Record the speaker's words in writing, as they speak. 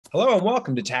Hello and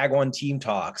welcome to Tag1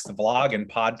 TeamTalks, the vlog and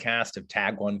podcast of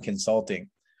Tag1 Consulting.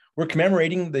 We're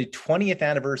commemorating the 20th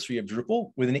anniversary of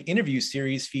Drupal with an interview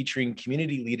series featuring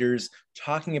community leaders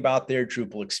talking about their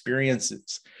Drupal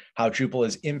experiences, how Drupal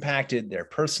has impacted their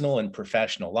personal and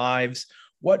professional lives,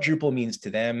 what Drupal means to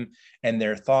them, and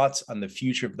their thoughts on the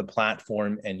future of the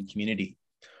platform and community.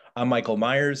 I'm Michael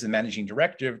Meyers, the Managing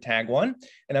Director of Tag1,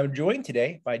 and I'm joined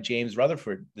today by James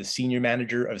Rutherford, the Senior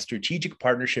Manager of Strategic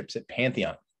Partnerships at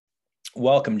Pantheon.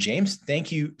 Welcome, James.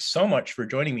 Thank you so much for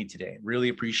joining me today. Really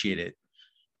appreciate it.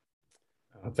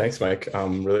 Thanks, Mike.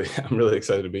 I'm really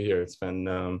excited to be here. It's been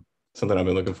something I've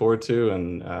been looking forward to,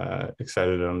 and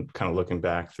excited. I'm kind of looking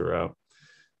back throughout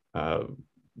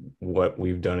what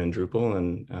we've done in Drupal,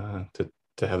 and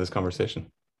to have this conversation.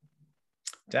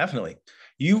 Definitely.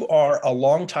 You are a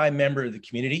longtime member of the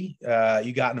community.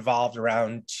 You got involved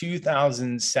around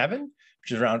 2007,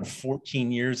 which is around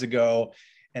 14 years ago.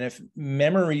 And if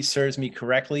memory serves me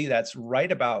correctly, that's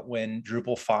right about when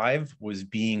Drupal 5 was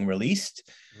being released.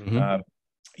 Mm-hmm.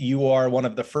 You are one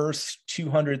of the first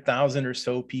 200,000 or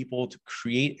so people to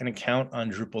create an account on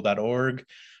Drupal.org.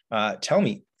 Tell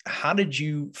me, how did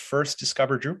you first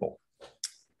discover Drupal?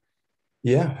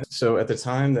 Yeah, so at the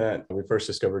time that we first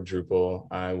discovered Drupal,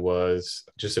 I was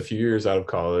just a few years out of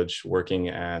college working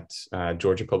at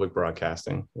Georgia Public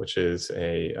Broadcasting, which is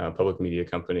a public media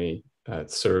company.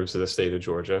 It serves the state of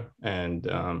Georgia. And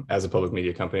as a public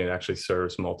media company, it actually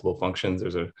serves multiple functions.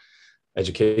 There's an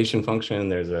education function,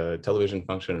 there's a television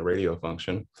function, a radio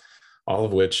function, all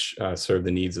of which serve the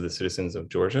needs of the citizens of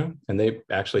Georgia. And they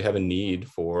actually have a need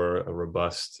for a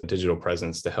robust digital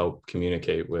presence to help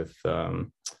communicate with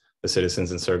the citizens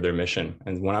and serve their mission.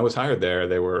 And when I was hired there,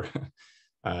 they were,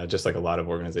 just like a lot of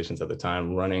organizations at the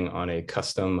time, running on a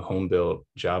custom home-built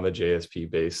Java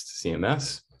JSP-based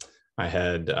CMS. I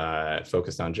had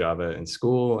focused on Java in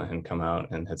school and come out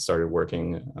and had started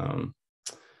working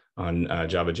on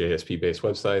Java JSP-based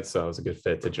websites. So I was a good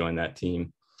fit to join that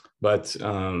team. But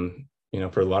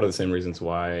for a lot of the same reasons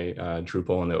why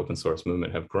Drupal and the open source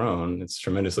movement have grown, it's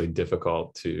tremendously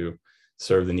difficult to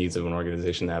serve the needs of an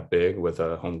organization that big with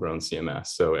a homegrown CMS.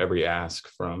 So every ask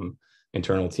from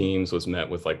internal teams was met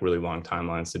with like really long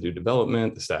timelines to do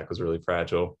development. The stack was really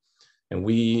fragile. And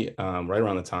we, right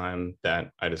around the time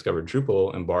that I discovered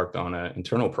Drupal, embarked on an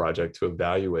internal project to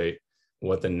evaluate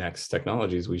what the next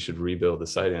technologies we should rebuild the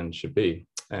site in should be.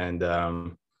 And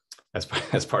as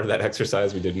part of that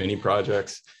exercise, we did many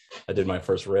projects. I did my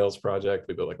first Rails project.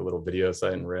 We built like a little video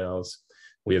site in Rails.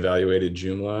 We evaluated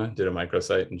Joomla, did a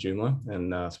microsite in Joomla,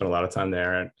 and spent a lot of time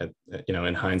there.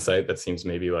 In hindsight, that seems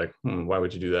maybe like, why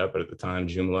would you do that? But at the time,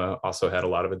 Joomla also had a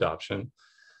lot of adoption,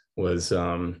 was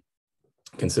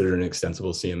considered an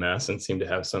extensible CMS, and seemed to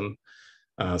have some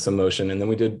motion. And then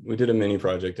we did a mini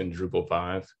project in Drupal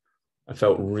 5. I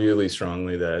felt really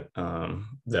strongly that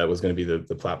that was going to be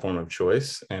the platform of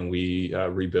choice, and we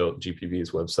rebuilt GPV's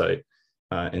website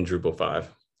in Drupal 5.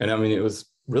 And I mean, it was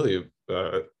really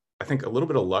I think a little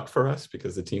bit of luck for us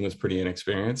because the team was pretty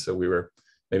inexperienced. So we were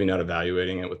maybe not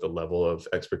evaluating it with the level of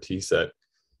expertise that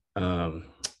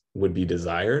would be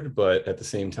desired. But at the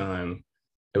same time,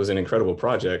 it was an incredible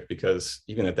project because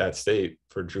even at that state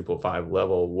for Drupal 5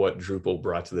 level, what Drupal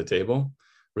brought to the table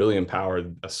really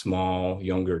empowered a small,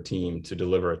 younger team to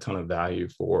deliver a ton of value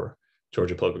for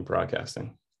Georgia Public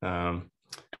Broadcasting. And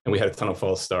we had a ton of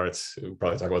false starts. We'll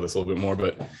probably talk about this a little bit more,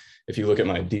 but if you look at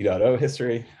my D.O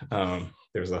history,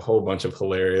 there's a whole bunch of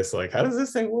hilarious, like, how does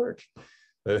this thing work?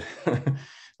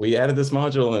 We added this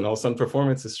module and all of a sudden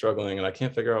performance is struggling and I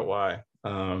can't figure out why.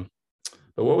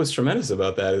 But what was tremendous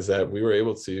about that is that we were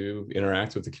able to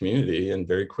interact with the community and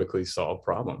very quickly solve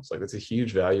problems. Like, that's a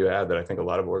huge value add that I think a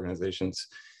lot of organizations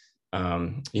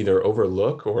either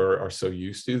overlook or are so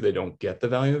used to, they don't get the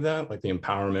value of that. Like the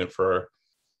empowerment for,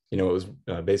 it was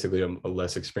basically a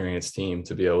less experienced team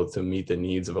to be able to meet the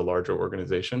needs of a larger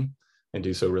organization and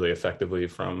do so really effectively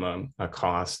from a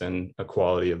cost and a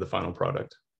quality of the final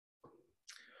product.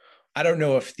 I don't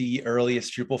know if the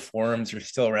earliest Drupal forums are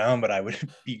still around, but I would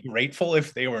be grateful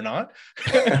if they were not.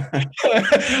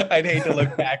 I'd hate to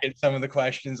look back at some of the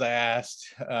questions I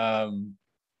asked. Wow.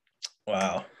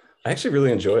 I actually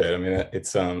really enjoy it. I mean,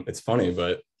 it's funny,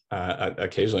 but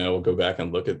occasionally I will go back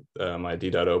and look at my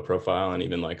D.O profile and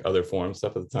even like other forum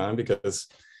stuff at the time, because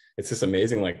it's this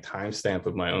amazing like timestamp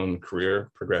of my own career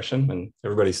progression, and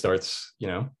everybody starts,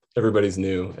 everybody's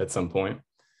new at some point.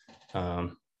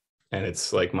 And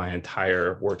it's like my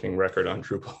entire working record on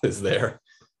Drupal is there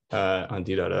on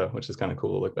D.O, which is kind of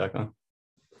cool to look back on.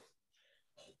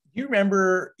 You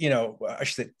remember, I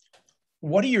should say,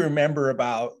 what do you remember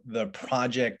about the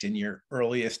project and your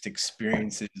earliest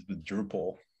experiences with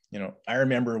Drupal? I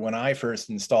remember when I first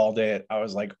installed it, I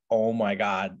was like, oh my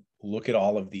God, look at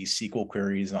all of these SQL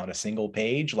queries on a single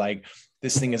page. Like,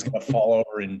 this thing is going to fall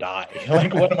over and die.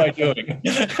 Like, what am I doing?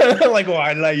 Like,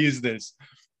 why did I use this?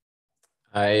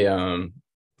 I love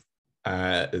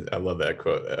that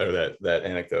quote, or that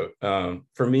anecdote.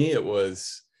 For me, it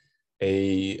was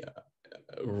a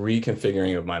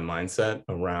reconfiguring of my mindset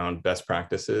around best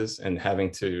practices and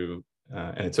having to,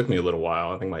 and it took me a little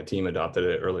while. I think my team adopted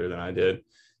it earlier than I did,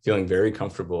 feeling very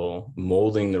comfortable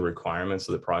molding the requirements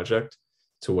of the project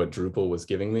to what Drupal was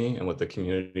giving me and what the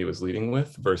community was leading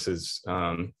with, versus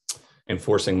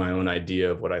enforcing my own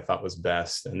idea of what I thought was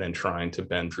best and then trying to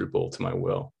bend Drupal to my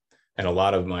will. And a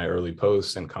lot of my early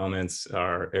posts and comments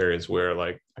are areas where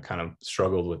like I kind of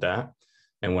struggled with that.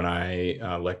 And when I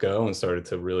let go and started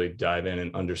to really dive in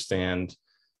and understand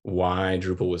why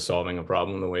Drupal was solving a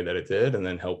problem the way that it did, and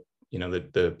then help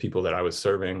the people that I was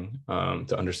serving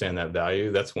to understand that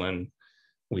value, that's when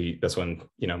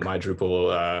my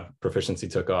Drupal proficiency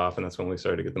took off, and that's when we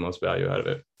started to get the most value out of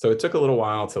it. So it took a little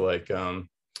while to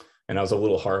and I was a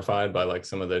little horrified by like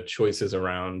some of the choices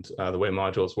around the way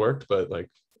modules worked, but like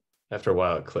after a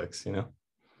while it clicks.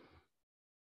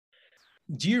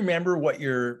 Do you remember what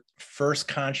your first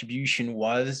contribution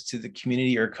was to the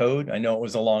community or code? I know it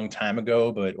was a long time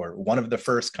ago, or one of the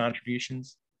first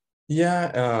contributions.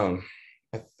 Yeah,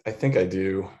 I think I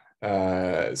do.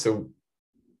 So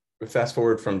fast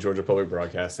forward from Georgia Public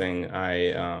Broadcasting,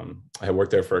 I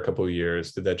worked there for a couple of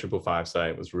years, did that Drupal 5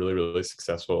 site, was really, really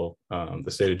successful.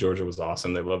 The state of Georgia was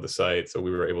awesome. They loved the site. So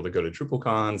we were able to go to Drupal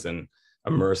cons and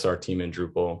immerse our team in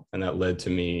Drupal. And that led to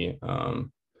me, I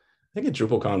think at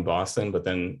DrupalCon Boston, but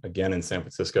then again in San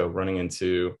Francisco, running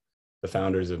into the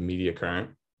founders of Media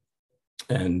Current,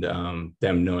 and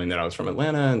them knowing that I was from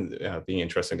Atlanta and being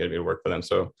interested in getting me to work for them.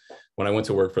 So when I went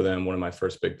to work for them, one of my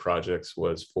first big projects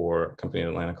was for a company in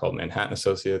Atlanta called Manhattan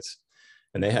Associates.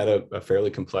 And they had a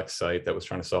fairly complex site that was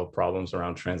trying to solve problems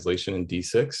around translation in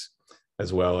D6,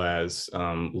 as well as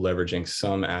leveraging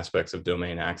some aspects of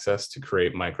domain access to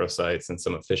create microsites and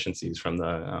some efficiencies from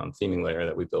the theming layer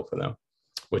that we built for them,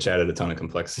 which added a ton of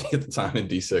complexity at the time in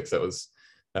D6.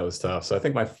 That was tough. So I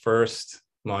think my first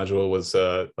module was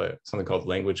something called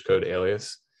language code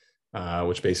alias,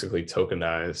 which basically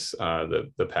tokenized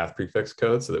the path prefix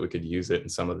code so that we could use it in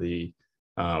some of the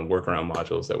workaround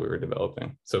modules that we were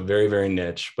developing. So very, very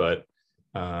niche, but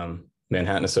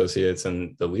Manhattan Associates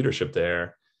and the leadership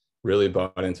there really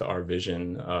bought into our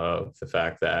vision of the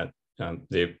fact that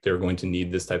they're going to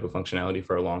need this type of functionality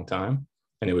for a long time.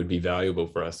 And it would be valuable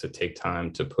for us to take time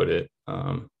to put it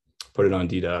on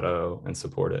D.O and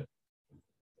support it.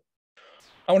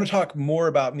 I want to talk more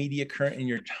about Media Current and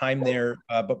your time there.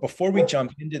 But before we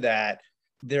jump into that,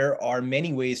 there are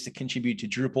many ways to contribute to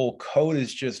Drupal. Code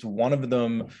is just one of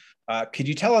them. Could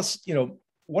you tell us,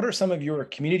 what are some of your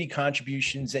community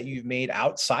contributions that you've made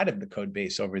outside of the code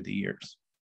base over the years?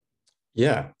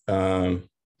 Yeah. We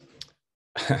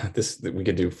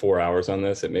could do 4 hours on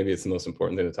this. Maybe it's the most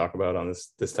important thing to talk about on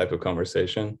this type of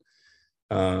conversation.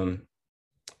 I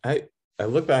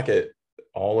look back at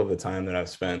all of the time that I've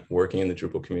spent working in the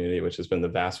Drupal community, which has been the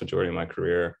vast majority of my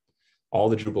career, all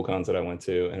the Drupal cons that I went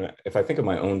to. And if I think of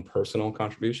my own personal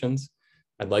contributions,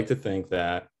 I'd like to think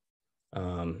that,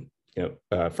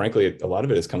 frankly, a lot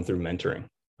of it has come through mentoring.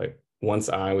 Like once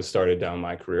I was started down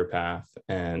my career path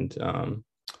and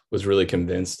was really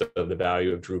convinced of the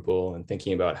value of Drupal and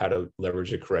thinking about how to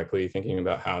leverage it correctly, thinking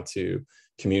about how to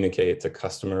communicate to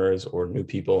customers or new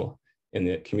people in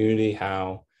the community,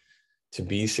 how to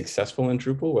be successful in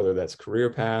Drupal, whether that's career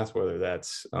path, whether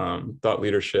that's thought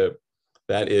leadership.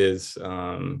 That is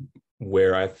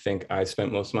where I think I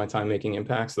spent most of my time making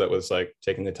impacts. So that was like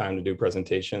taking the time to do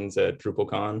presentations at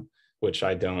DrupalCon, which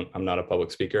I'm not a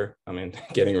public speaker. I mean,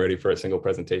 getting ready for a single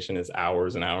presentation is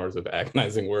hours and hours of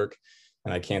agonizing work,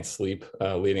 and I can't sleep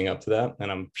leading up to that.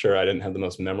 And I'm sure I didn't have the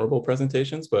most memorable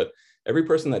presentations, but every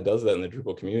person that does that in the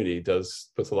Drupal community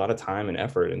puts a lot of time and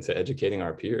effort into educating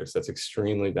our peers. That's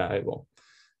extremely valuable.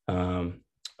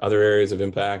 Other areas of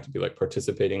impact would be like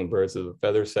participating in birds of a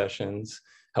feather sessions,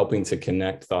 helping to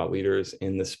connect thought leaders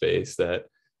in the space that,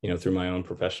 through my own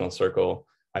professional circle,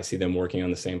 I see them working on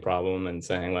the same problem and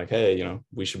saying like, hey,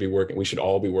 we should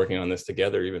all be working on this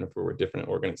together, even if we're different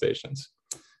organizations.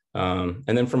 And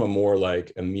then from a more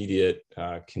like immediate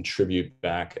contribute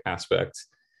back aspect,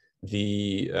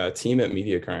 the team at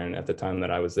Media Current at the time that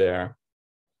I was there,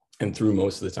 and through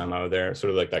most of the time I was there,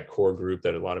 sort of like that core group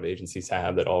that a lot of agencies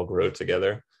have that all grow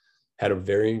together, had a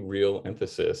very real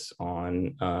emphasis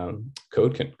on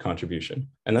code contribution.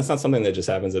 And that's not something that just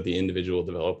happens at the individual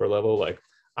developer level. Like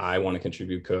I want to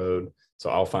contribute code, So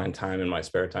I'll find time in my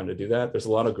spare time to do that. There's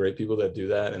a lot of great people that do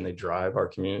that and they drive our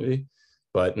community,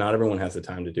 but not everyone has the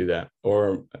time to do that.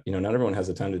 Or, not everyone has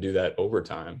the time to do that over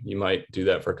time. You might do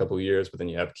that for a couple of years, but then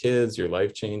you have kids, your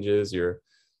life changes, you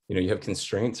have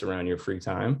constraints around your free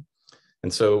time.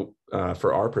 And so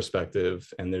for our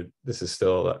perspective, and this is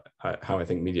still how I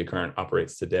think Media Current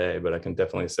operates today, but I can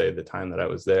definitely say the time that I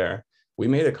was there, we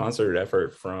made a concerted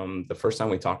effort from the first time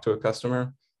we talked to a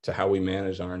customer to how we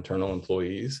managed our internal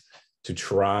employees to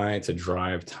try to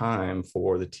drive time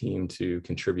for the team to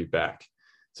contribute back.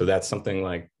 So that's something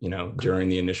like, during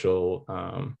the initial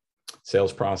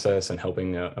sales process and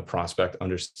helping a prospect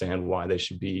understand why they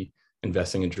should be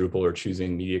investing in Drupal or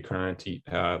choosing Media Current to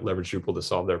leverage Drupal to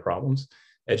solve their problems,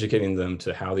 educating them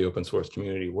to how the open source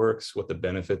community works, what the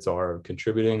benefits are of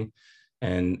contributing,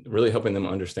 and really helping them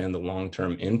understand the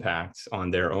long-term impact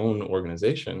on their own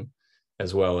organization,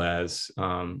 as well as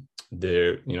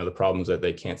the problems that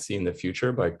they can't see in the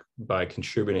future by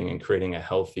contributing and creating a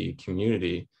healthy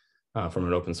community from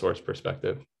an open source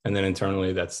perspective. And then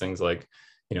internally, that's things like,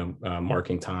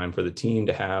 marking time for the team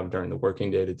to have during the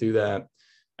working day to do that,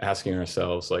 asking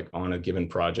ourselves, like, on a given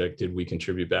project, did we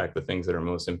contribute back the things that are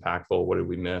most impactful? What did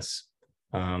we miss?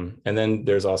 And then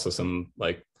there's also some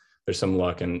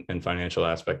luck and financial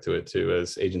aspect to it too.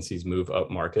 As agencies move up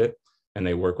market and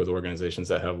they work with organizations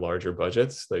that have larger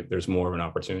budgets, there's more of an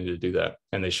opportunity to do that,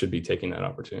 and they should be taking that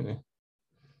opportunity.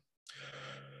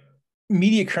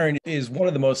 Media Current is one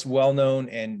of the most well-known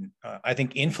and I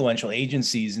think influential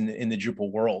agencies in the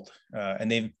Drupal world, and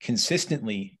they've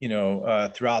consistently,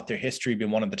 throughout their history,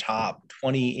 been one of the top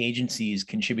 20 agencies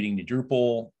contributing to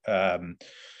Drupal.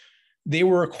 They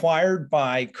were acquired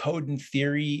by Code and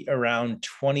Theory around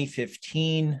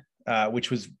 2015,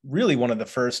 which was really one of the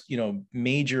first,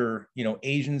 major,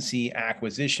 agency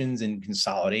acquisitions and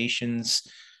consolidations.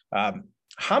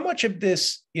 How much of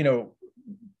this,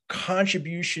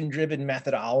 contribution-driven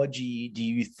methodology do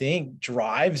you think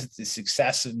drives the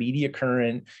success of Media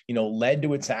Current, led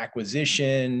to its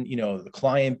acquisition, the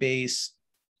client base?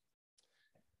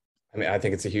 I mean, I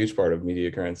think it's a huge part of Media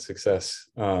Current's success.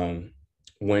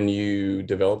 When you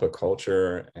develop a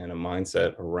culture and a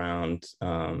mindset around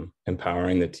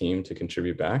empowering the team to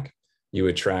contribute back, you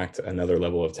attract another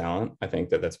level of talent. I think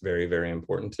that's very, very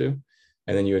important too.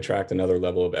 And then you attract another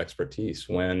level of expertise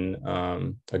when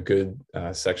a good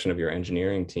section of your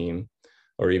engineering team,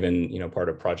 or even part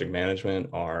of project management,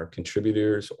 are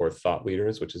contributors or thought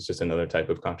leaders, which is just another type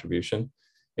of contribution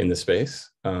in the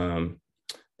space.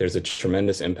 There's a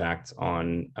tremendous impact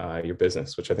on your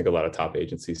business, which I think a lot of top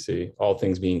agencies see. All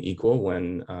things being equal,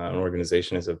 when an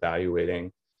organization is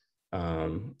evaluating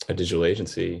a digital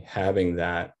agency, having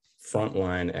that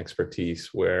frontline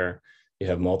expertise where you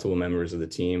have multiple members of the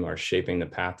team are shaping the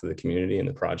path of the community and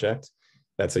the project,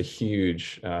 that's a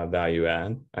huge value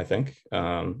add, I think.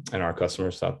 And our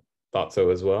customers thought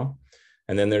so as well.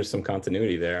 And then there's some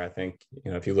continuity there. I think,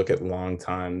 if you look at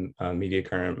longtime Media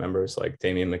Current members like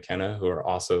Damian McKenna, who are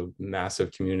also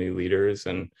massive community leaders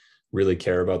and really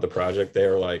care about the project, they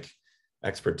are like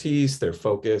expertise, their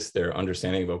focus, their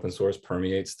understanding of open source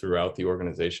permeates throughout the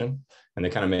organization, and they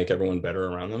kind of make everyone better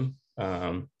around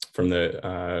them. From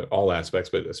all aspects,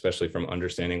 but especially from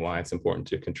understanding why it's important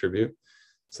to contribute.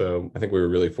 So I think we were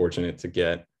really fortunate to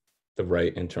get the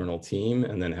right internal team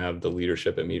and then have the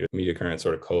leadership at Media Current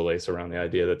sort of coalesce around the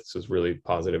idea that this was really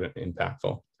positive and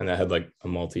impactful. And that had like a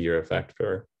multi-year effect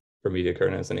for Media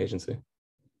Current as an agency.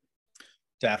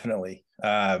 Definitely.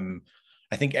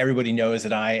 I think everybody knows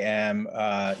that I am,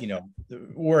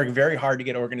 work very hard to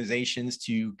get organizations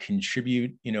to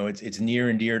contribute. It's near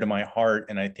and dear to my heart.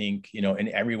 And I think, in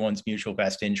everyone's mutual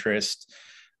best interest.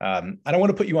 I don't want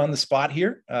to put you on the spot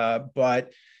here,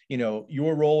 but,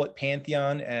 your role at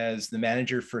Pantheon as the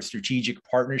manager for strategic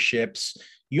partnerships,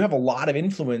 you have a lot of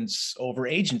influence over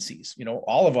agencies.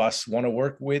 All of us want to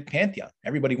work with Pantheon.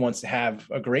 Everybody wants to have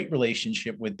a great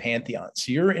relationship with Pantheon.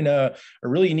 So you're in a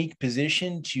really unique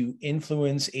position to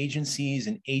influence agencies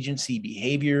and agency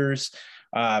behaviors.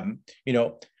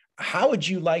 How would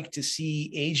you like to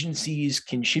see agencies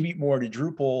contribute more to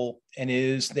Drupal? And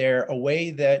is there a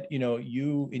way that,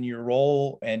 you in your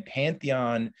role and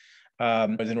Pantheon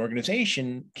as an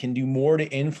organization can do more to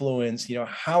influence,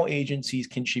 how agencies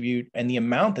contribute and the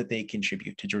amount that they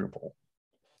contribute to Drupal?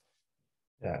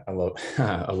 Yeah, I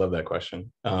love that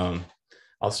question.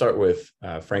 I'll start with,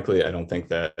 frankly, I don't think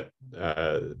that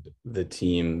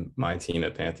my team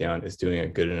at Pantheon is doing a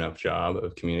good enough job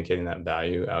of communicating that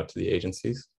value out to the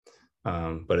agencies.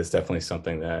 But it's definitely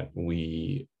something that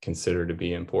we consider to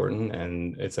be important,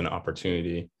 and it's an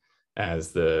opportunity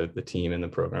as the team and the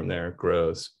program there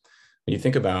grows. When you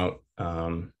think about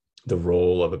the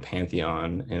role of a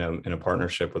Pantheon in a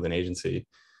partnership with an agency.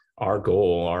 Our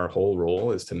goal, our whole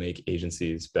role is to make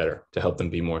agencies better, to help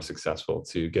them be more successful,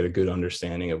 to get a good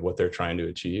understanding of what they're trying to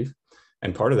achieve.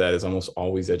 And part of that is almost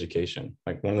always education.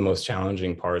 Like one of the most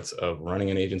challenging parts of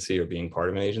running an agency or being part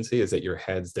of an agency is that your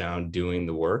head's down doing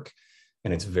the work.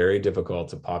 And it's very difficult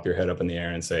to pop your head up in the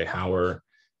air and say, how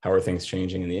are things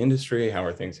changing in the industry? How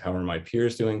are my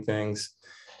peers doing things?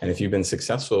 And if you've been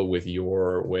successful with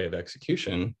your way of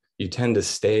execution, you tend to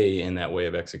stay in that way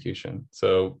of execution.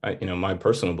 So, my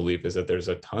personal belief is that there's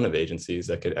a ton of agencies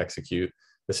that could execute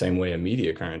the same way a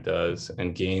media current does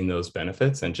and gain those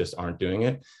benefits and just aren't doing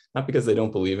it. Not because they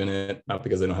don't believe in it, not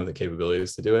because they don't have the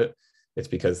capabilities to do it. It's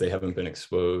because they haven't been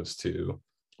exposed to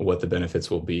what the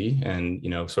benefits will be and,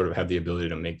 sort of have the ability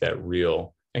to make that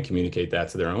real and communicate that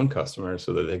to their own customers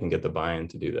so that they can get the buy-in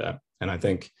to do that. And I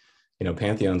think,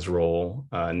 Pantheon's role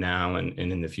now and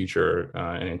in the future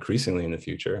and increasingly in the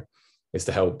future is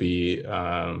to help be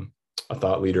a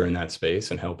thought leader in that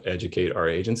space and help educate our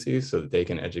agencies so that they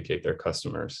can educate their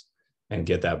customers and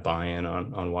get that buy-in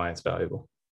on why it's valuable.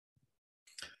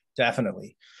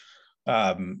 Definitely.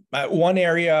 One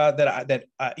area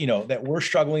that we're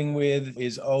struggling with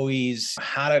is always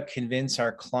how to convince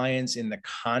our clients in the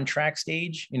contract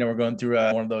stage. We're going through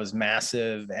one of those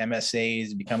massive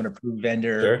MSAs, become an approved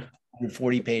vendor,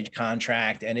 40-page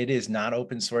contract, and it is not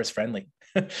open source friendly.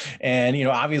 And,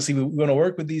 obviously we want to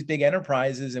work with these big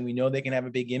enterprises and we know they can have a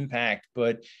big impact,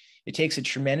 but it takes a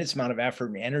tremendous amount of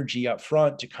effort and energy up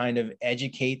front to kind of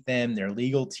educate them, their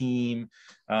legal team.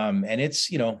 And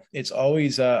it's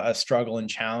always a struggle and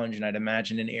challenge. And I'd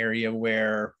imagine an area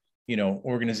where,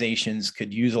 organizations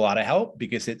could use a lot of help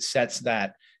because it sets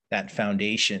that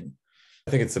foundation.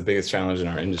 I think it's the biggest challenge in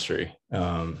our industry.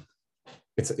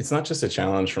 It's not just a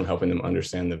challenge from helping them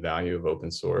understand the value of open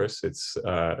source. It's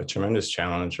a tremendous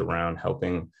challenge around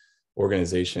helping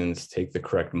organizations take the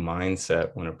correct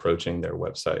mindset when approaching their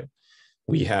website.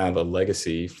 We have a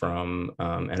legacy from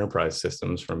enterprise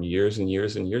systems from years and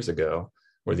years and years ago,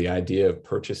 where the idea of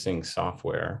purchasing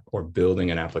software or building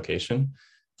an application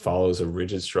follows a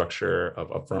rigid structure of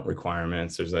upfront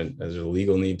requirements. There's a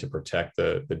legal need to protect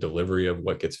the delivery of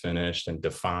what gets finished and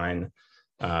define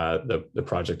the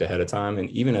project ahead of time. And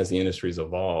even as the industry's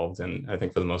evolved, and I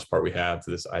think for the most part, we have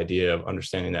this idea of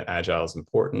understanding that agile is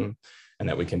important and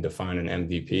that we can define an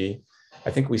MVP.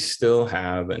 I think we still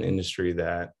have an industry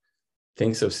that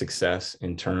thinks of success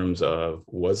in terms of,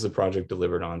 was the project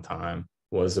delivered on time?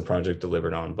 Was the project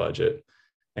delivered on budget?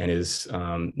 And is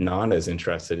not as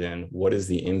interested in what is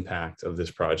the impact of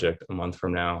this project a month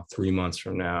from now, 3 months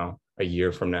from now, a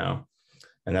year from now.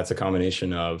 And that's a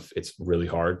combination of, it's really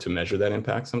hard to measure that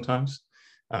impact sometimes.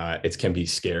 It can be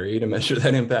scary to measure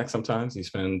that impact sometimes. You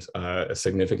spend a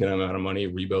significant amount of money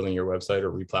rebuilding your website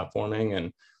or replatforming,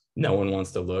 and no one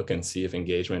wants to look and see if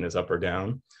engagement is up or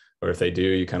down. Or if they do,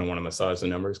 you kind of want to massage the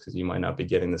numbers because you might not be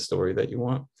getting the story that you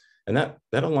want. And that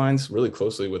aligns really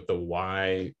closely with the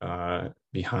why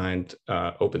behind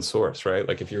open source, right?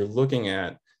 Like if you're looking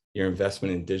at your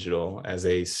investment in digital as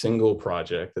a single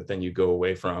project that then you go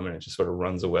away from and it just sort of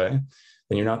runs away,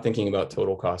 then you're not thinking about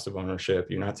total cost of ownership.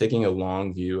 You're not taking a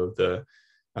long view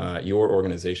of your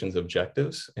organization's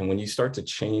objectives. And when you start to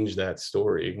change that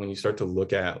story, when you start to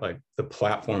look at like the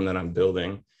platform that I'm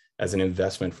building as an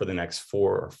investment for the next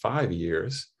 4 or 5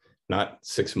 years, not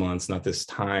 6 months, not this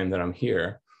time that I'm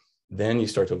here, then you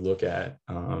start to look at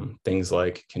things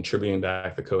like contributing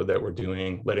back the code that we're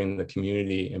doing, letting the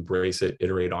community embrace it,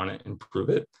 iterate on it, improve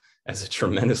it as a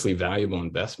tremendously valuable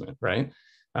investment, right?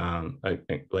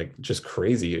 Like just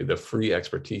crazy, the free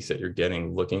expertise that you're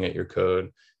getting, looking at your code,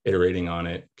 iterating on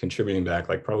it, contributing back,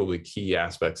 like probably key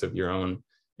aspects of your own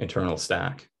internal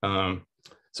stack.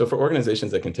 So for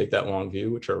organizations that can take that long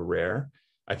view, which are rare,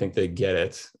 I think they get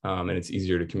it and it's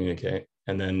easier to communicate.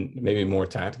 And then maybe more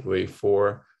tactically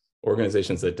for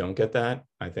organizations that don't get that,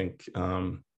 I think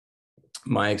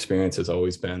my experience has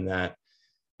always been that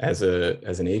as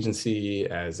an agency,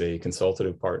 as a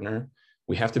consultative partner,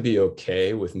 we have to be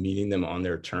okay with meeting them on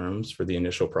their terms for the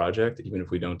initial project, even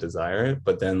if we don't desire it,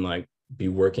 but then like be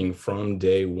working from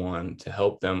day one to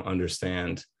help them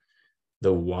understand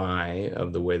the why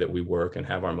of the way that we work and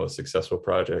have our most successful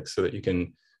projects, so that you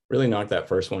can really knock that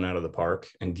first one out of the park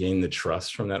and gain the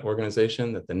trust from that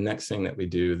organization that the next thing that we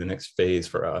do, the next phase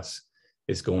for us,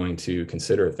 is going to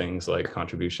consider things like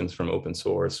contributions from open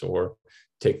source, or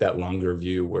take that longer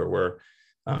view where we're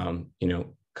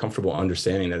comfortable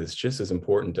understanding that it's just as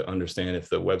important to understand if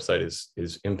the website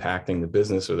is impacting the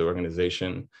business or the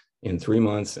organization in 3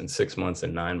 months and 6 months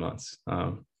and 9 months.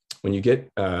 When you get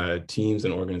teams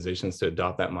and organizations to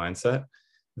adopt that mindset,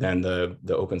 then the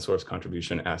open source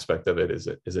contribution aspect of it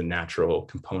is a natural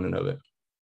component of it.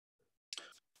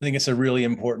 I think it's a really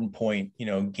important point,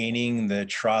 gaining the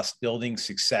trust, building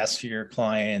success for your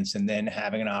clients, and then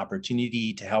having an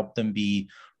opportunity to help them be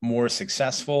more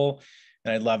successful.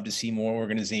 And I'd love to see more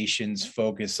organizations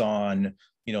focus on,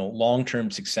 long-term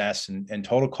success and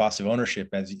total cost of ownership,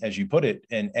 as you put it,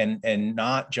 and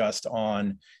not just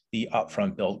on the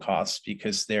upfront build costs,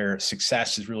 because their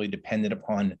success is really dependent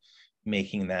upon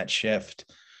making that shift.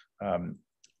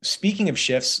 Speaking of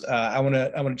shifts, I want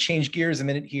to change gears a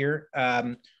minute here.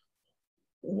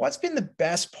 What's been the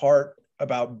best part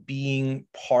about being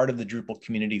part of the Drupal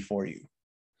community for you?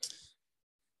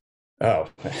 Oh,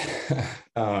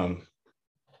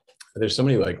 there's so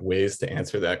many ways to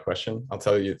answer that question. I'll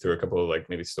tell you through a couple of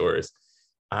maybe stories.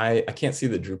 I can't see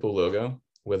the Drupal logo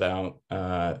without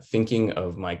thinking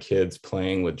of my kids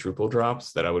playing with Drupal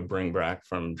drops that I would bring back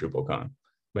from DrupalCon.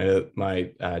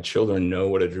 My children know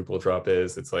what a Drupal drop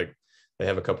is. It's they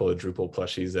have a couple of Drupal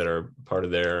plushies that are part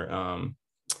of their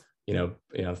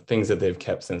things that they've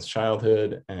kept since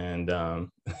childhood, and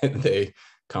they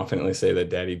confidently say that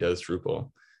Daddy does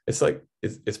Drupal.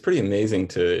 It's pretty amazing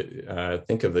to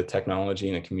think of the technology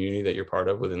and a community that you're part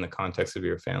of within the context of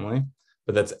your family.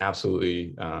 But that's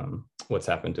absolutely what's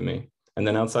happened to me. And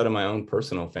then outside of my own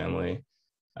personal family,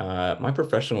 my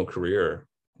professional career,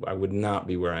 I would not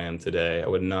be where I am today. I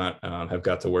would not have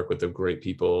got to work with the great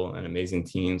people and amazing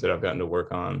teams that I've gotten to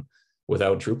work on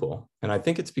without Drupal. And I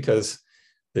think it's because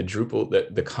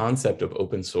the concept of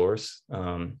open source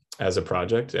as a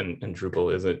project, and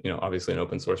Drupal is obviously an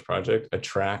open source project,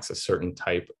 attracts a certain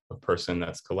type of person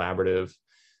that's collaborative,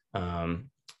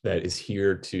 that is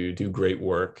here to do great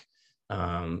work,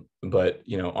 but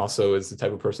also is the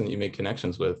type of person that you make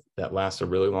connections with that lasts a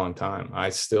really long time. I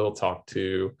still talk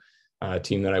to a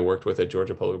team that I worked with at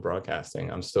Georgia Public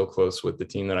Broadcasting. I'm still close with the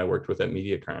team that I worked with at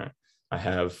Media Current. I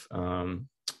have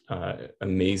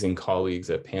amazing colleagues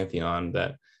at Pantheon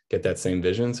that get that same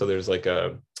vision. So there's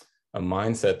a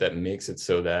mindset that makes it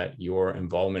so that your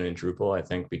involvement in Drupal, I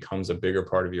think, becomes a bigger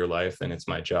part of your life than it's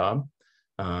my job.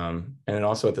 And then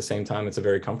also at the same time, it's a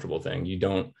very comfortable thing.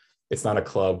 It's not a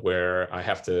club where I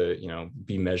have to,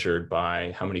 be measured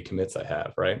by how many commits I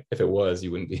have, right? If it was,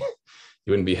 you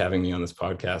wouldn't be having me on this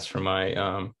podcast for my,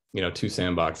 2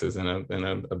 sandboxes and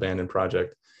an abandoned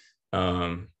project.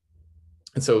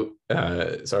 And so,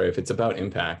 sorry, if it's about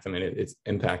impact, it's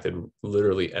impacted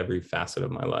literally every facet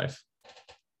of my life.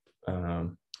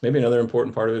 Maybe another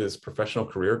important part of it is professional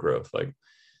career growth.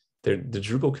 The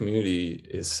Drupal community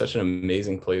is such an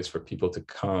amazing place for people to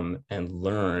come and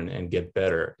learn and get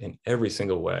better in every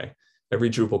single way. Every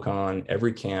DrupalCon,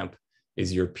 every camp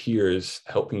is your peers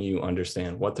helping you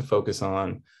understand what to focus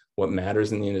on, what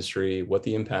matters in the industry, what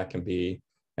the impact can be.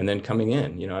 And then coming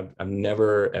in, I've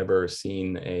never ever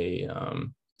seen a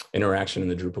interaction in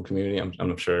the Drupal community.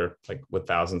 I'm sure with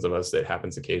thousands of us, it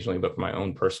happens occasionally, but from my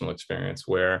own personal experience,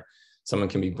 where someone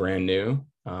can be brand new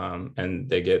and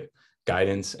they get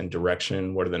guidance and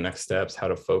direction. What are the next steps? How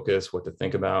to focus? What to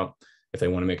think about if they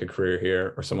want to make a career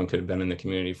here? Or someone could have been in the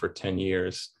community for 10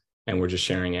 years and we're just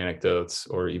sharing anecdotes,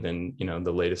 or even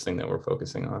the latest thing that we're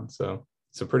focusing on. So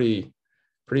it's a pretty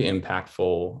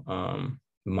impactful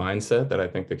mindset that I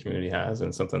think the community has,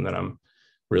 and something that I'm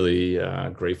really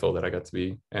grateful that I got to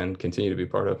be and continue to be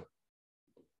part of.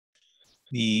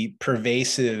 The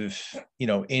pervasive,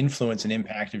 influence and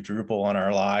impact of Drupal on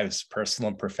our lives, personal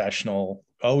and professional,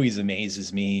 always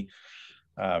amazes me.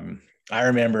 I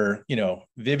remember,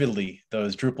 vividly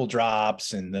those Drupal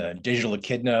drops and the digital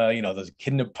echidna, those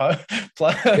echidna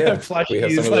plushies. We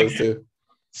have some of those too.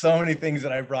 So many things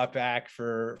that I brought back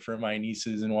for my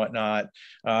nieces and whatnot.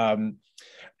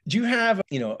 Do you have,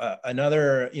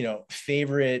 another,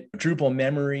 favorite Drupal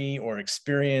memory or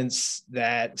experience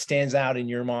that stands out in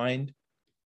your mind?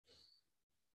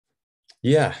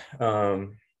 Yeah, I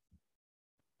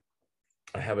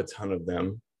have a ton of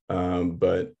them,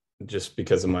 but just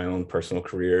because of my own personal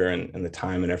career and the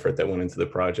time and effort that went into the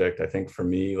project, I think for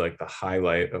me, the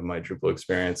highlight of my Drupal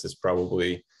experience is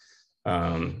probably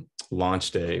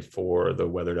launch day for the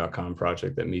weather.com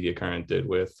project that Media Current did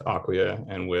with Acquia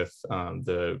and with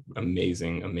the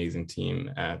amazing team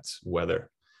at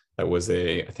Weather. That was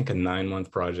I think a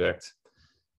 9-month project.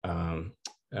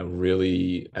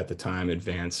 Really at the time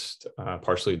advanced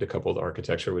partially decoupled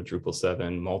architecture with Drupal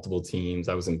 7, multiple teams.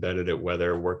 I was embedded at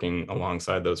Weather working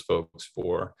alongside those folks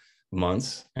for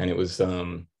months. And it was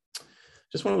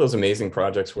just one of those amazing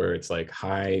projects where it's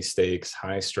high stakes,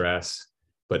 high stress,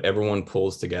 but everyone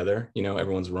pulls together,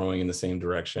 everyone's rowing in the same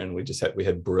direction. We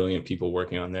had brilliant people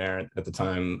working on there. At the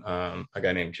time, a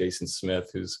guy named Jason Smith,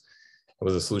 who's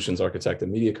was a solutions architect at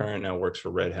MediaCurrent, now works for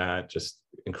Red Hat, just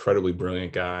incredibly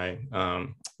brilliant guy.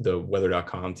 The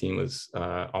weather.com team was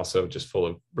also just full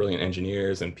of brilliant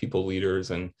engineers and people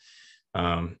leaders. And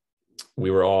we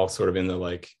were all sort of in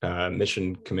the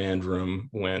mission command room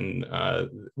when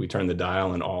we turned the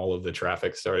dial and all of the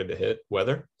traffic started to hit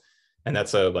weather. And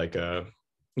that's a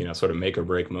sort of make or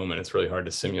break moment. It's really hard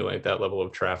to simulate that level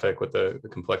of traffic with the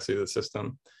complexity of the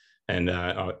system. And,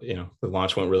 the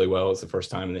launch went really well. It was the first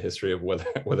time in the history of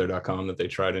weather.com that they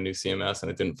tried a new CMS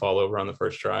and it didn't fall over on the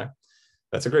first try.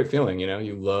 That's a great feeling.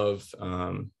 You love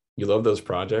those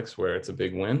projects where it's a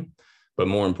big win. But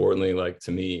more importantly,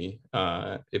 to me,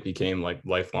 it became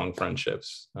lifelong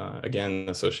friendships. Again,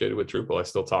 associated with Drupal, I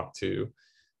still talk to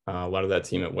a lot of that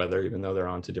team at Weather, even though they're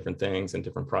on to different things and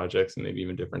different projects and maybe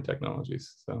even different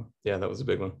technologies. So yeah, that was a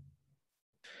big one.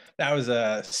 That was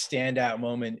a standout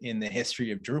moment in the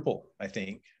history of Drupal, I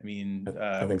think. I mean,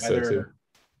 I think so too.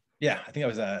 Yeah, I think it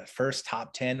was a first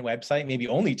top 10 website, maybe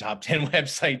only top 10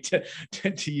 website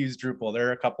to use Drupal. There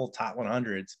are a couple top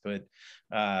 100s, but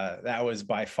that was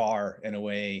by far, in a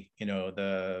way,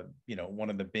 one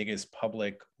of the biggest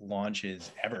public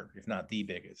launches ever, if not the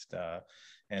biggest,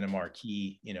 and a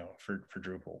marquee, for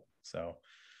Drupal. So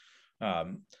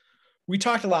we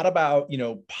talked a lot about,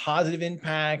 positive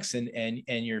impacts and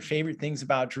your favorite things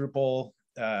about Drupal.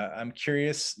 I'm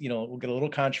curious, we'll get a little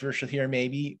controversial here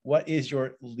maybe. What is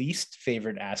your least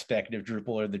favorite aspect of Drupal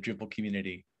or the Drupal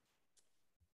community?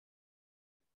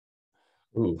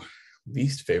 Ooh,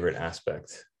 least favorite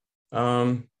aspect.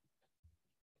 I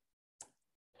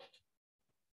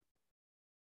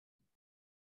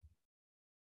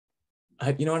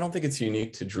don't think it's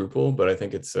unique to Drupal, but I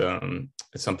think it's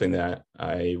something that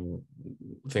I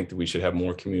think that we should have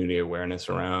more community awareness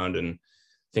around and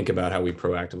think about how we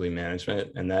proactively manage it.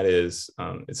 And that is,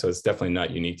 so it's definitely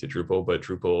not unique to Drupal, but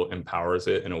Drupal empowers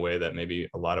it in a way that maybe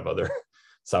a lot of other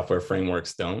software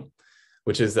frameworks don't,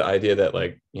 which is the idea that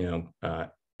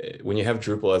when you have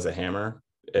Drupal as a hammer,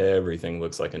 everything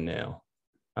looks like a nail.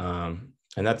 And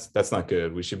that's not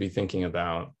good. We should be thinking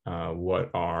about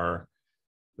what are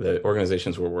the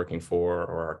organizations we're working for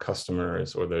or our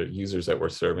customers or the users that we're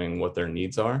serving, what their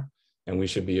needs are. And we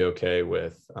should be okay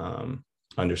with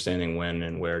understanding when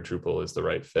and where Drupal is the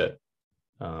right fit.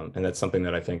 And that's something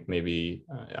that I think maybe,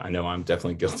 I know I'm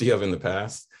definitely guilty of in the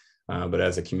past, but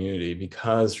as a community,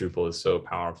 because Drupal is so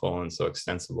powerful and so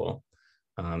extensible,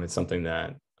 it's something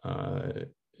that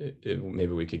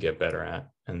maybe we could get better at.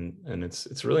 And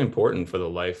it's really important for the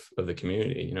life of the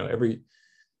community.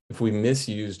 If we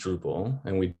misuse Drupal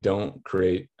and we don't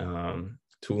create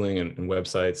tooling and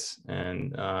websites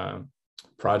and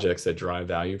projects that drive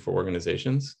value for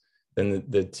organizations, then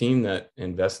the team that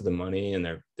invested the money and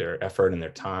their effort and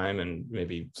their time and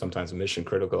maybe sometimes mission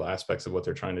critical aspects of what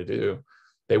they're trying to do,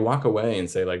 they walk away and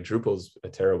say Drupal's a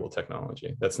terrible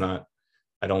technology.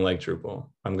 I don't like Drupal.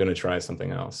 I'm going to try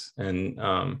something else. And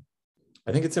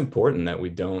I think it's important that we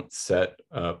don't set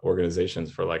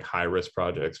organizations for high risk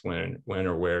projects when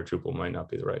or where Drupal might not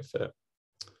be the right fit.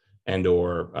 And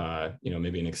or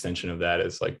maybe an extension of that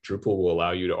is Drupal will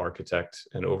allow you to architect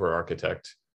and over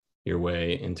architect your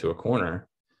way into a corner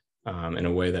in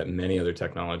a way that many other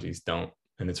technologies don't.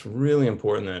 And it's really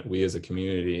important that we as a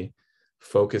community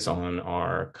focus on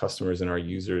our customers and our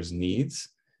users' needs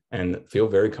and feel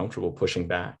very comfortable pushing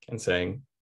back and saying,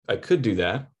 I could do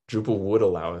that. Drupal would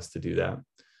allow us to do that,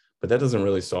 but that doesn't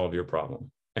really solve your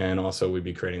problem. And also we'd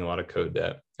be creating a lot of code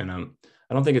debt. And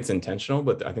I don't think it's intentional,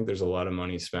 but I think there's a lot of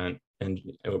money spent and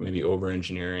maybe over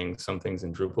engineering some things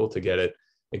in Drupal to get it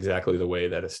exactly the way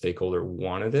that a stakeholder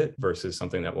wanted it versus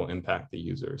something that will impact the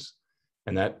users.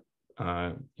 And that,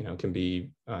 can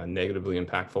be negatively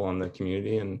impactful on the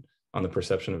community and on the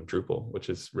perception of Drupal, which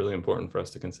is really important for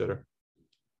us to consider.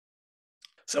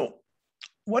 So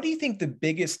what do you think the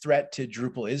biggest threat to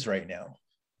Drupal is right now?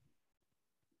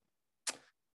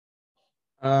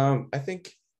 I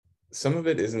think some of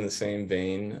it is in the same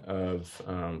vein of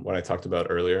what I talked about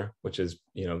earlier, which is,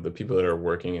 the people that are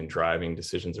working and driving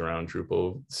decisions around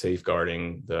Drupal,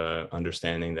 safeguarding the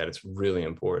understanding that it's really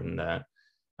important that,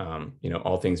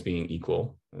 all things being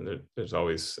equal, there's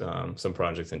always some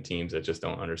projects and teams that just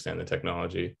don't understand the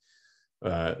technology,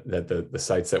 that the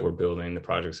sites that we're building, the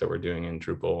projects that we're doing in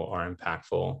Drupal are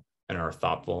impactful and are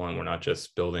thoughtful, and we're not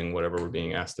just building whatever we're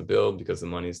being asked to build because the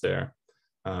money's there.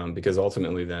 Because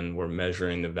ultimately then we're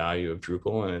measuring the value of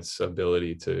Drupal and its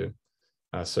ability to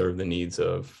serve the needs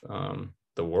of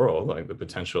the world, the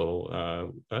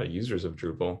potential users of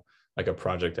Drupal, a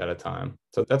project at a time.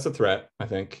 So that's a threat, I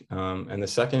think. And the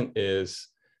second is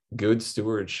good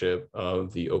stewardship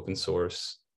of the open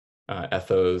source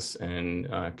ethos and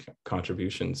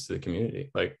contributions to the community.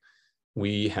 Like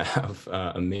we have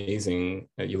amazing,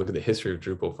 you look at the history of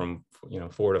Drupal from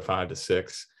 4 to 5 to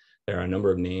 6, there are a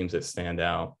number of names that stand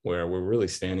out where we're really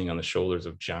standing on the shoulders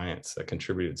of giants that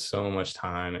contributed so much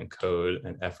time and code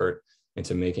and effort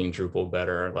into making Drupal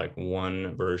better, like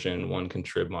one version, one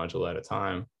contrib module at a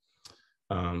time.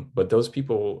 But those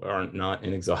people are not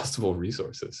inexhaustible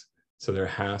resources. So there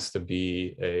has to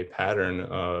be a pattern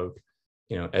of,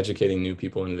 educating new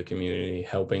people into the community,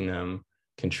 helping them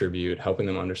contribute, helping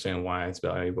them understand why it's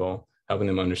valuable, helping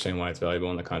them understand why it's valuable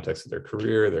in the context of their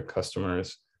career, their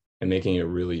customers, and making it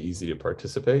really easy to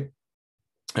participate.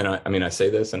 And I say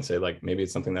this and say, like, maybe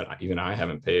it's something that even I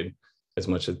haven't paid as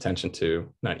much attention to.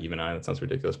 Not even I, that sounds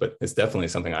ridiculous, but it's definitely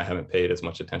something I haven't paid as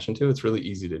much attention to. It's really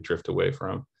easy to drift away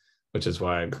from, which is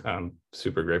why I'm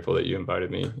super grateful that you invited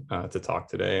me to talk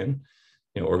today. And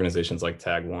organizations like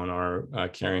Tag1 are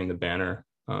carrying the banner,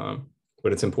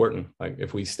 but it's important. Like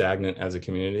if we stagnate as a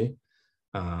community,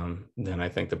 then I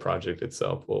think the project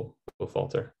itself will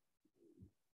falter.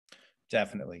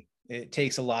 Definitely. It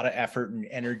takes a lot of effort and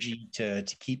energy to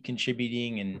keep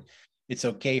contributing, and it's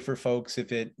okay for folks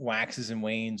if it waxes and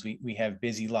wanes. We have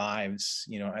busy lives.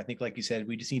 I think, like you said,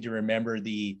 we just need to remember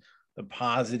the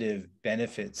positive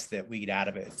benefits that we get out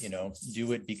of it.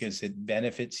 Do it because it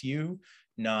benefits you,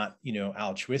 not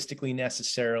altruistically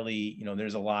necessarily.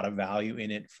 There's a lot of value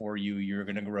in it for you. You're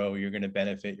going to grow, you're going to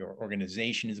benefit, your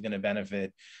organization is going to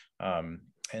benefit, and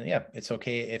yeah, it's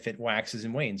okay if it waxes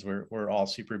and wanes. We're all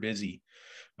super busy.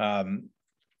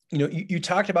 You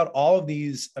talked about all of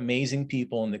these amazing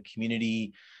people in the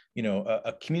community.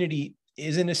 A community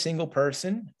isn't a single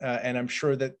person, and I'm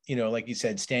sure that like you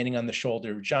said, standing on the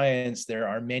shoulder of giants, there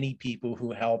are many people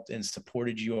who helped and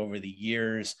supported you over the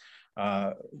years.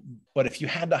 But if you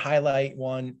had to highlight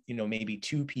one, maybe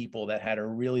two people that had a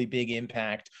really big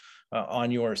impact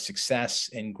on your success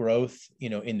and growth,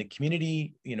 in the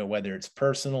community, whether it's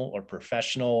personal or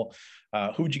professional,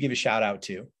 who would you give a shout out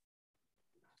to?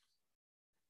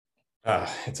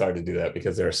 It's hard to do that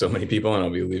because there are so many people, and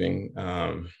I'll be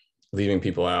leaving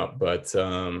people out. But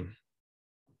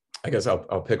I guess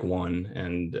I'll pick one,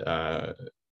 and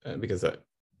because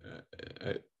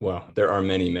there are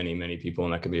many people,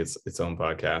 and that could be its own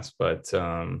podcast. But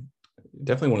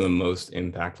definitely one of the most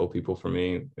impactful people for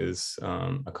me is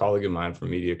a colleague of mine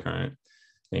from Media Current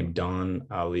named Don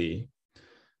Ali.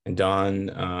 And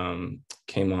Don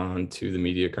came on to the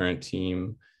Media Current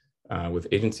team with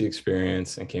agency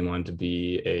experience and came on to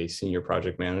be a senior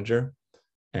project manager,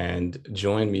 and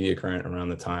joined Media Current around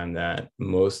the time that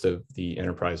most of the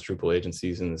enterprise Drupal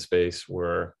agencies in the space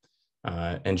were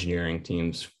engineering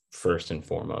teams first and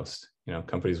foremost.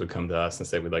 Companies would come to us and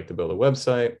say, we'd like to build a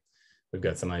website. We've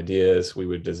got some ideas. We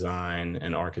would design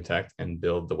and architect and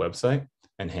build the website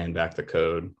and hand back the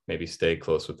code, maybe stay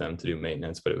close with them to do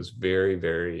maintenance. But it was very,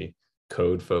 very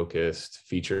code focused,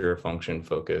 feature function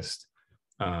focused.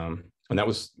 And that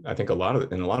was, I think, in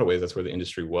a lot of ways, that's where the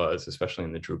industry was, especially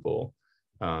in the Drupal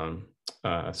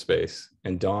space.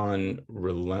 And Don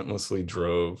relentlessly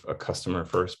drove a customer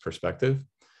first perspective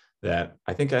that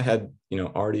I think I had,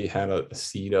 already had a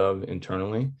seed of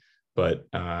internally, but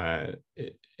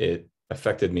it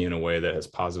affected me in a way that has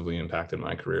positively impacted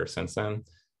my career since then,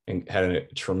 and had a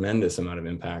tremendous amount of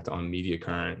impact on Media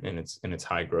Current in its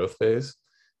high growth phase,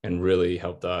 and really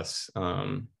helped us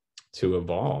to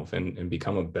evolve and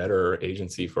become a better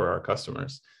agency for our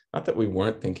customers. Not that we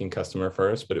weren't thinking customer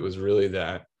first, but it was really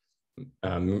that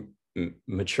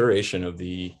maturation of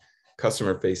the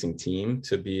customer facing team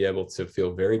to be able to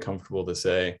feel very comfortable to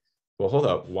say, well, hold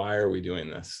up, why are we doing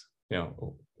this?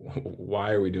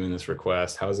 Why are we doing this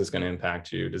request? How is this going to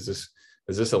impact you? Does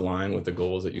this align with the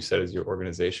goals that you set as your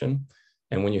organization?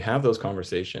 And when you have those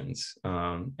conversations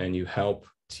and you help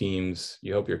teams,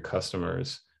 you help your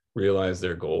customers realize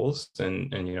their goals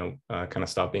and kind of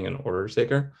stop being an order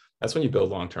taker, that's when you build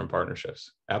long-term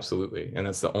partnerships. Absolutely. And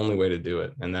that's the only way to do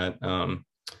it. And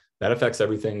that affects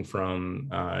everything from,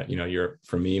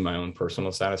 for me, my own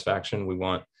personal satisfaction. We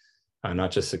want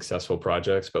not just successful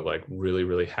projects, but like really,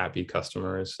 really happy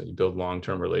customers that you build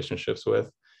long-term relationships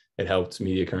with. It helps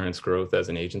Media Current's growth as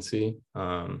an agency.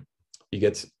 When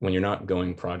you're not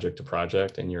going project to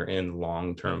project and you're in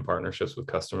long-term partnerships with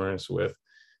customers with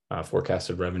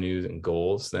forecasted revenues and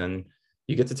goals, then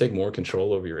you get to take more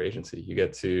control over your agency. You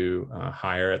get to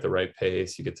hire at the right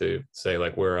pace. You get to say,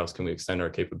 like, where else can we extend our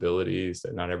capabilities?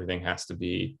 That not everything has to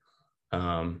be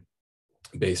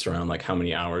based around like how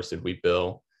many hours did we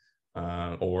bill,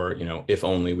 or if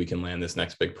only we can land this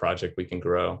next big project, we can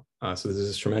grow. So there's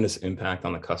this tremendous impact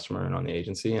on the customer and on the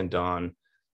agency. And Don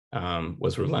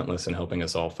was relentless in helping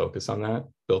us all focus on that,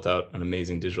 built out an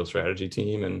amazing digital strategy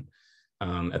team.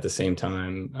 And at the same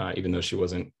time, even though she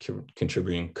wasn't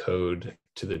contributing code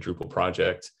to the Drupal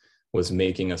project, was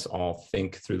making us all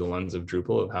think through the lens of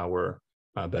Drupal of how we're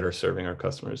better serving our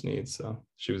customers' needs. So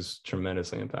she was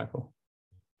tremendously impactful.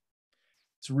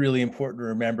 It's really important to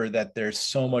remember that there's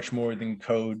so much more than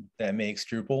code that makes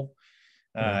Drupal.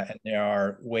 And there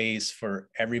are ways for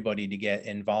everybody to get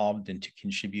involved and to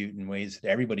contribute in ways that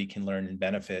everybody can learn and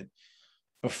benefit.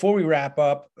 Before we wrap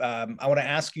up, I want to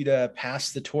ask you to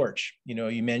pass the torch.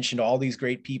 You mentioned all these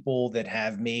great people that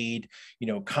have made,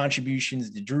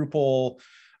 contributions to Drupal.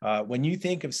 When you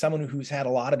think of someone who's had a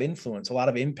lot of influence, a lot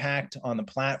of impact on the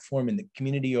platform and the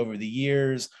community over the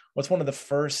years, what's one of the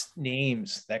first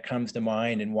names that comes to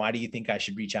mind, and why do you think I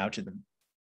should reach out to them?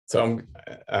 So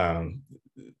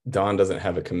Dawn doesn't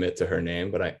have a commit to her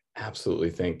name, but I absolutely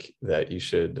think that you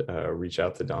should reach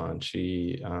out to Dawn.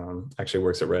 She actually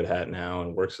works at Red Hat now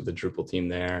and works with the Drupal team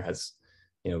there, has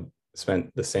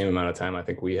spent the same amount of time I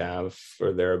think we have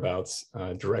or thereabouts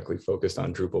directly focused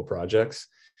on Drupal projects.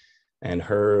 And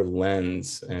her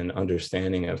lens and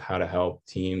understanding of how to help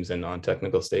teams and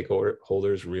non-technical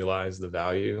stakeholders realize the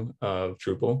value of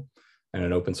Drupal and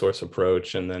an open source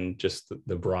approach, and then just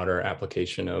the broader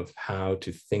application of how to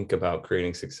think about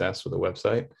creating success with a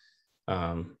website.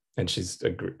 And she's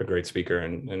a great speaker,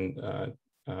 and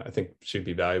I think she'd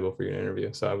be valuable for your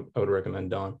interview. So I would recommend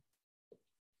Dawn.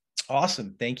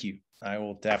 Awesome. Thank you. I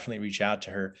will definitely reach out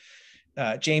to her.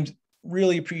 James,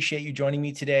 really appreciate you joining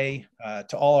me today.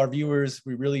 To all our viewers,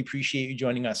 we really appreciate you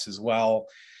joining us as well.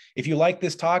 If you like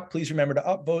this talk, please remember to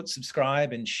upvote,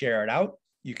 subscribe, and share it out.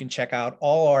 You can check out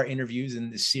all our interviews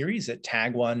in this series at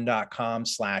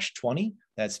tag1.com/20.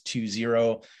 That's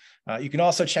 20. You can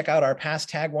also check out our past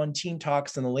Tag1 Team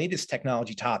Talks and the latest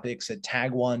technology topics at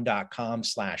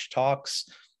tag1.com/talks.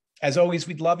 As always,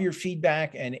 we'd love your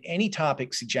feedback and any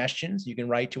topic suggestions. You can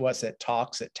write to us at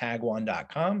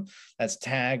talks@tag1.com. That's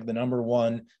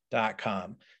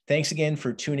tag1.com. Thanks again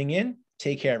for tuning in.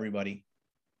 Take care, everybody.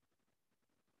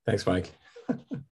 Thanks, Mike.